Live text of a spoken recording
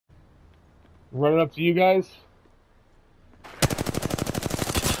Running up to you guys.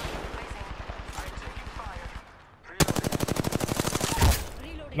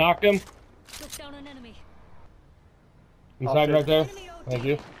 Reloading. Knocked him. Took down an enemy. Inside right there. Thank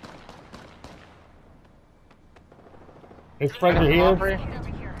you. His friends are here.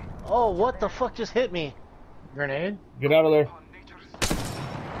 Oh, what the fuck just hit me? Grenade. Get out of there.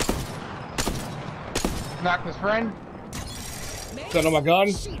 Knocked his friend. Send on my gun.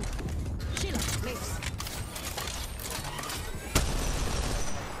 Sheila, mace.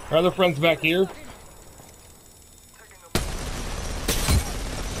 Our other friend's back here. You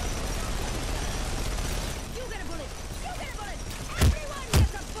get a bullet. You get a bullet. Everyone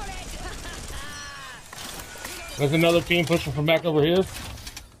gets a bullet. There's another team pushing from back over here.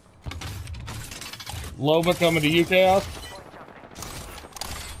 Loba coming to you, Chaos.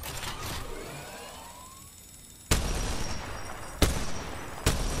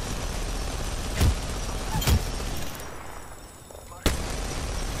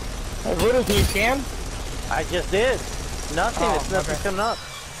 Hey, Voodoo, can you scan? I just did. Nothing. Oh, It's nothing okay. coming up.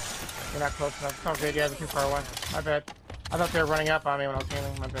 You're not close enough. It's not good. Yeah, they're too far away. My bad. I thought they were running up on me when I was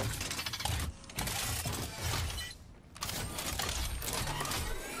aiming. My bad.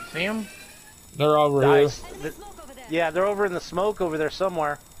 See him? They're over Nice. here. Smoke over there. Yeah, they're over in the smoke over there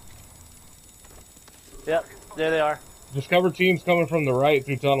somewhere. Yep, there they are. Discover teams coming from the right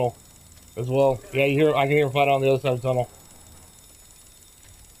through tunnel as well. Yeah, you hear? I can hear them fight on the other side of the tunnel.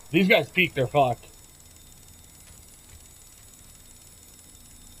 These guys peek, they're fucked.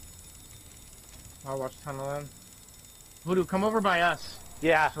 I'll watch tunnel in. Voodoo, come over by us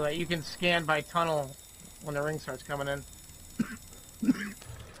Yeah. so that you can scan by tunnel when the ring starts coming in.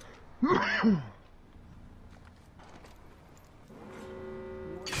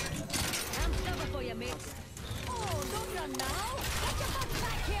 I'm cover for you, mates. Oh, don't run now. Get your butt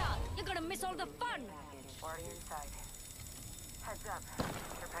back here. You're gonna miss all the fun. Party inside. Heads up.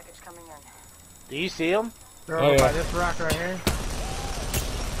 Your package coming in. Do you see them? They're Oh, over yeah. by this rock right here.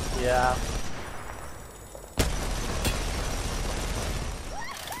 Yeah.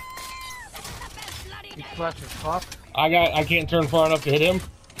 He's flush as fuck. I can't turn far enough to hit him.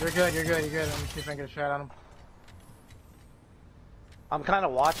 You're good, you're good, you're good. Let me see if I can get a shot on him. I'm kind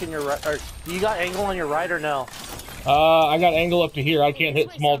of watching your right. Or do you got angle on your right or no? I got angle up to here. I can't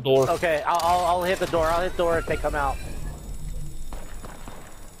hit small door. Okay, I'll hit the door. I'll hit the door if they come out.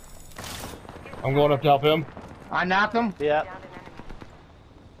 I'm going up to help him. I knocked him. Yeah. Down an enemy.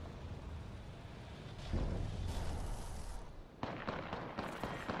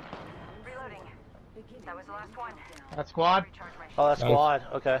 Reloading. That was the last one. That squad. Recharge my shield. Oh, that's Nice. squad.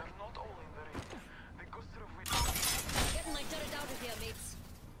 Okay. Getting my turret out of here, mates.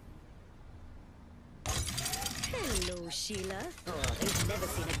 Hello, Sheila. Oh, they've never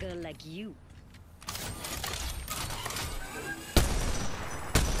seen a girl like you.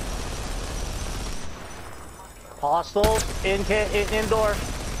 Hostiles indoor.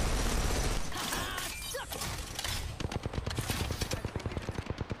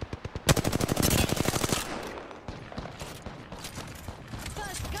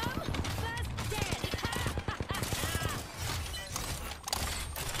 First come, first dead.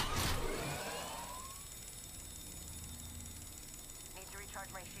 Need to recharge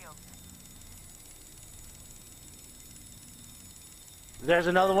my shield. There's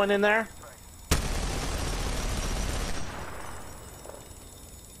another one in there.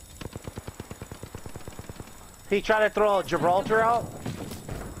 He tried to throw a Gibraltar out.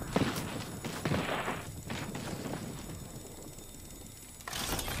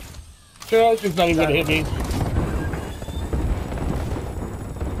 Sure, it's not even gonna hit me.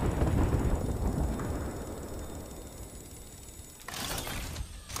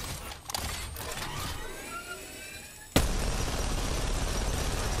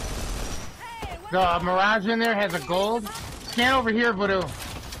 The Mirage in there has a gold. Scan over here, Voodoo.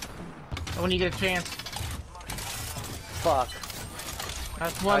 When you get a chance. Fuck.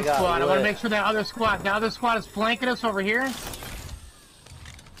 That's one I got squad. I want to lit. make sure the other squad is flanking us over here.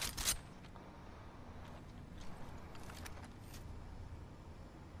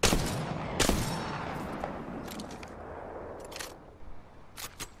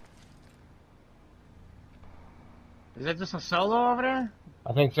 Is that just a solo over there?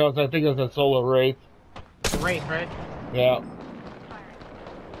 I think so. I think it's a solo wraith. It's a Wraith, right? Yeah.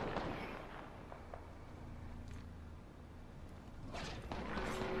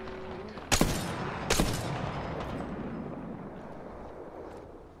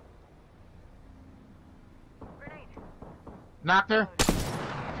 Grenade. Knocked her. That was the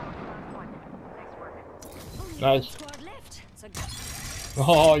last one. Nice work. Only Nice. one squad left. So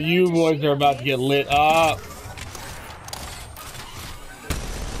Oh, you boys are about to get lit up.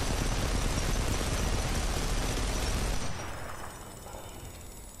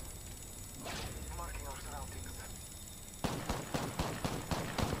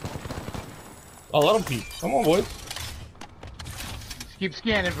 Oh, let them peek. Come on, boys. Just keep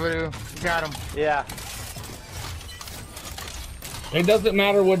scanning, Voodoo. You got him. Yeah. It doesn't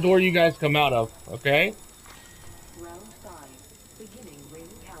matter what door you guys come out of, okay? Round 5. Beginning ring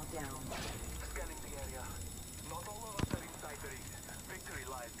countdown. Scanning the area. Not all of us are inside the ring. Victory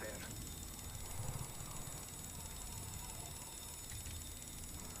lies there.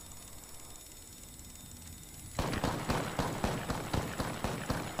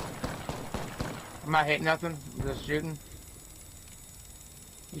 I'm not hitting nothing. I'm just shooting.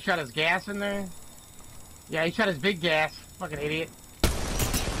 He shot his gas in there? Yeah, he shot his big gas. Fucking idiot.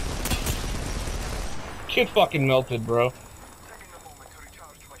 Kid fucking melted, bro. Taking a moment to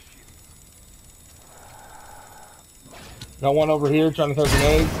recharge my shield. Got one over here trying to throw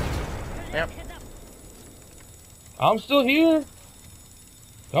grenades. Yep. I'm still here.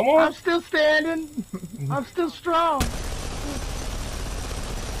 Come on. I'm still standing. I'm still strong.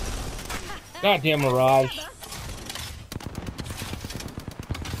 Goddamn Mirage.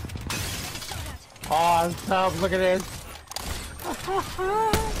 Oh, I'm tough. Look at this.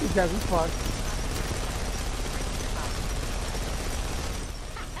 These guys are fucked.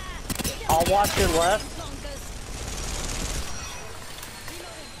 I'll watch your left.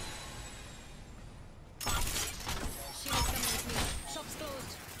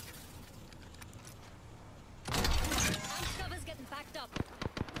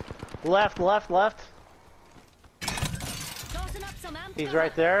 Left, left, left. He's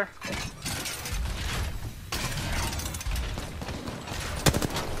right there.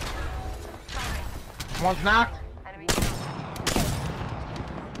 One's knocked. Enemy.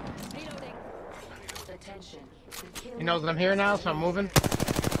 Attention. The kill He knows that I'm here now, so I'm moving.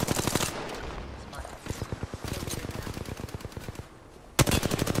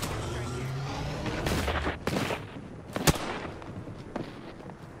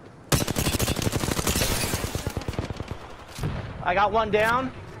 I got one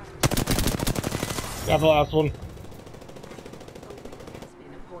down. Got the last one. has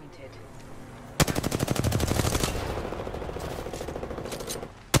been appointed.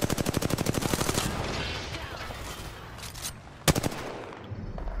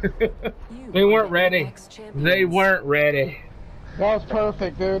 They weren't ready. They weren't ready. That was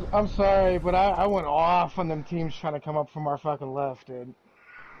perfect, dude. I'm sorry, but I went off on them teams trying to come up from our fucking left, dude.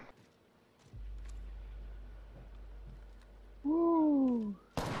 Woo.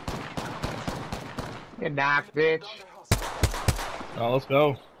 Get knocked, bitch. Oh, let's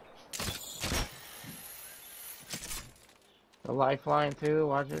go. The lifeline, too.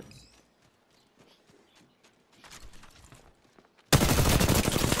 Watch it.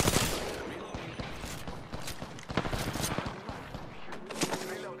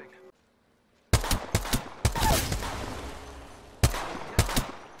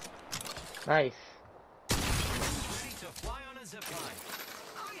 Nice. Ready to fly on a zip line.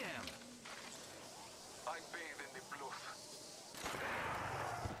 I am. I bathe in the bluff.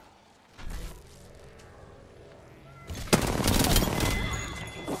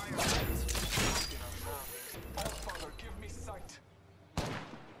 Taking fire. All Father, give me sight.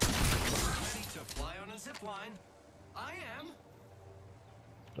 Ready to fly on a zip line. I am.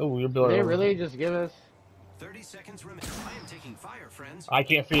 Oh, you're Did building. they really just give us? 30 seconds remaining. I am taking fire, friends. I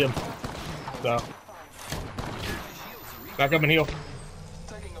can't see him. So. Back up and heal.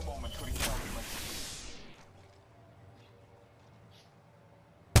 Taking a moment to recharge my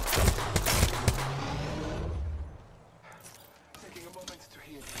Taking a moment to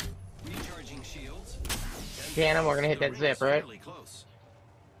heal. Recharging shields. Scan him, we're gonna hit that zip, right? Really close.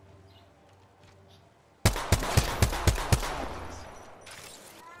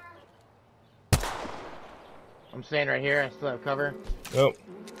 I'm staying right here. I still have cover. Nope.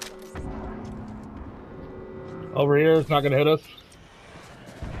 Over here, it's not gonna hit us.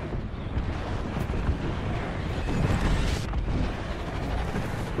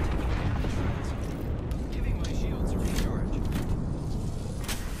 Giving my shields a recharge.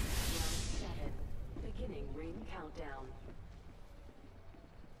 7. Beginning ring countdown.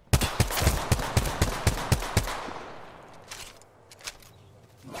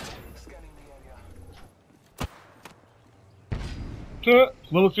 Scanning the area.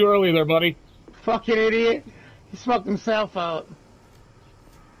 A little too early there, buddy. Fucking idiot. He smoked himself out.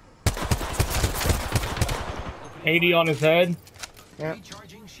 80 on his head. Yep.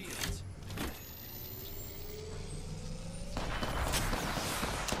 Recharging shields.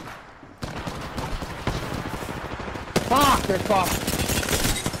 there, fuck.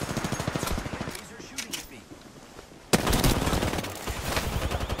 Enemies are shooting at me.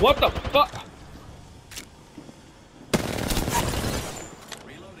 What the fuck?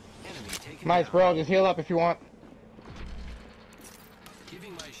 Reloading. Enemy taken Nice, down. bro. Just heal up if you want.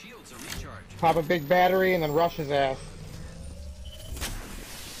 Giving my shields a recharge. Pop a big battery and then rush his ass.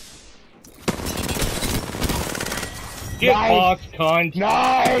 Get Nice. off, cunt.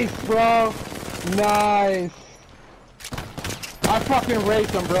 Nice, bro. Nice. I fucking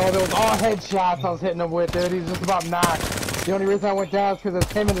raked him, bro. There was all headshots I was hitting him with, dude. He's just about knocked. The only reason I went down is because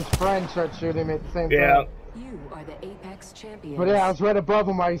it's him and his friend started shooting me at the same Yeah. time. You are the Apex champions. But yeah, I was right above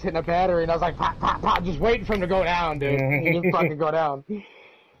him while he's hitting a battery, and I was like, pop, pop, pop, just waiting for him to go down, dude. And he didn't fucking go down.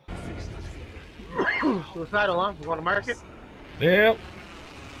 Suicidal, huh? You want to mark it? Yep.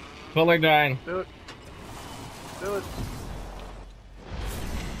 Felt like dying. Do it. Do it.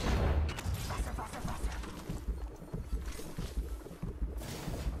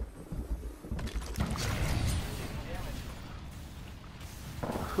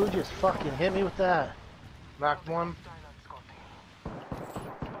 Who just fucking hit me with that? Knocked one.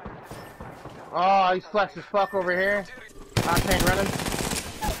 Oh, he's flexed as fuck over here. Octane running.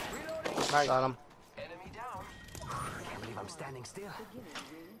 Nice. Got him. Enemy down. Can't believe I'm standing still.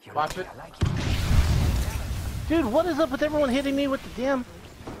 You're Watch lucky it. I like you. Dude, what is up with everyone hitting me with the damn...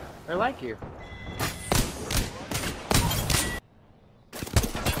 I like you.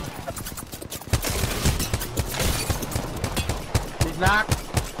 He's knocked.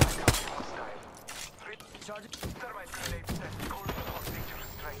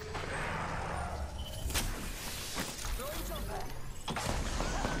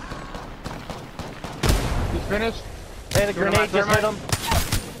 He's finished. Hey, the grenade just hit him.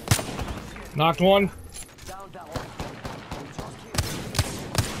 Knocked one. Down that one.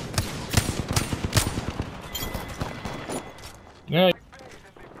 Yeah.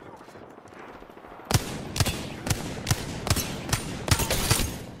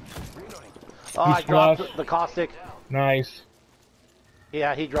 Oh, I He's dropped flushed. the caustic. Nice.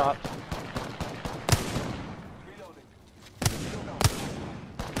 Yeah, he dropped.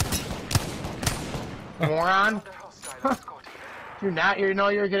 Moron. You know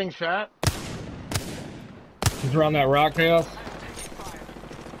you're getting shot? He's around that rock house.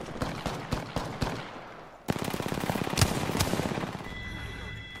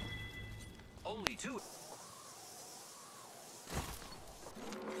 Only two.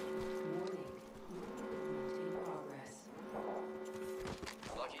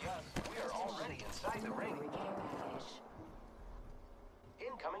 Lucky us, we are already inside the ring.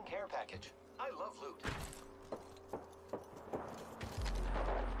 Incoming care package. I love loot.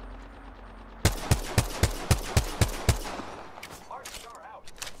 Arc star out.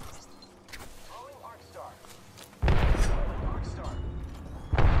 Throwing arc star. Throwing arc star.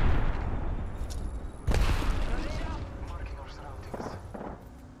 Marking our surroundings.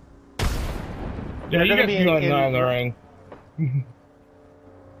 Yeah, They're you gonna guys be can go in- in the ring.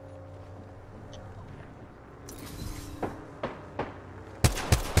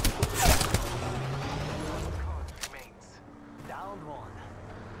 Remains. Down one.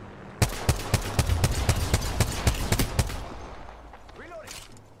 Reloading.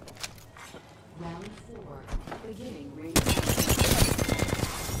 Round 4. Beginning ring.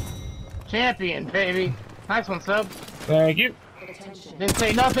 Champion, baby. Nice one, sub. Thank you. Attention. Didn't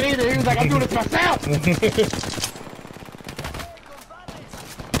say nothing either. He was like, I'm doing this myself.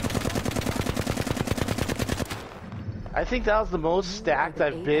 I think that was the most stacked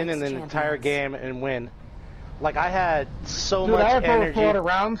I've been in an entire game and win. Like, I had so Dude, much I had energy. full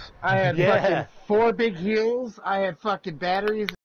rounds. I had Yeah. fucking 4 big heals. I had fucking batteries.